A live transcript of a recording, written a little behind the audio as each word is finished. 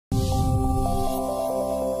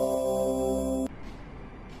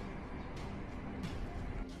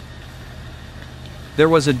there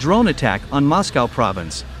was a drone attack on Moscow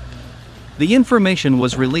province. The information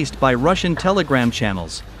was released by Russian telegram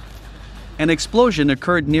channels. An explosion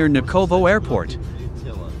occurred near Vnukovo airport.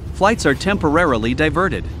 Flights are temporarily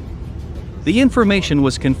diverted. The information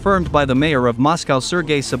was confirmed by the mayor of Moscow,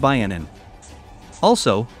 Sergei Sobyanin.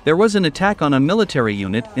 Also, there was an attack on a military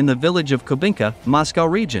unit in the village of Kubinka, Moscow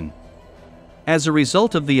region. As a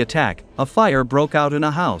result of the attack, a fire broke out in a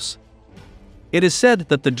house. It is said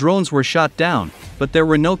that the drones were shot down, but there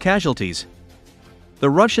were no casualties. The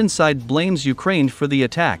Russian side blames Ukraine for the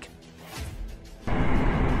attack.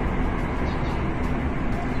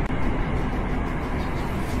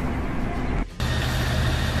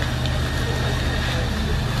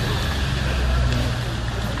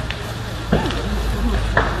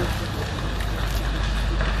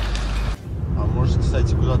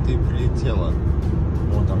 Кстати, куда ты прилетела?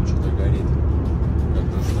 Вон там что-то горит.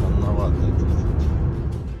 Как-то странновато это.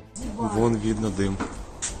 Вон видно дым.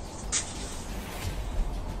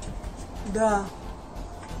 Да.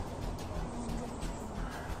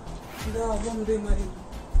 Да, вон дым, Марина.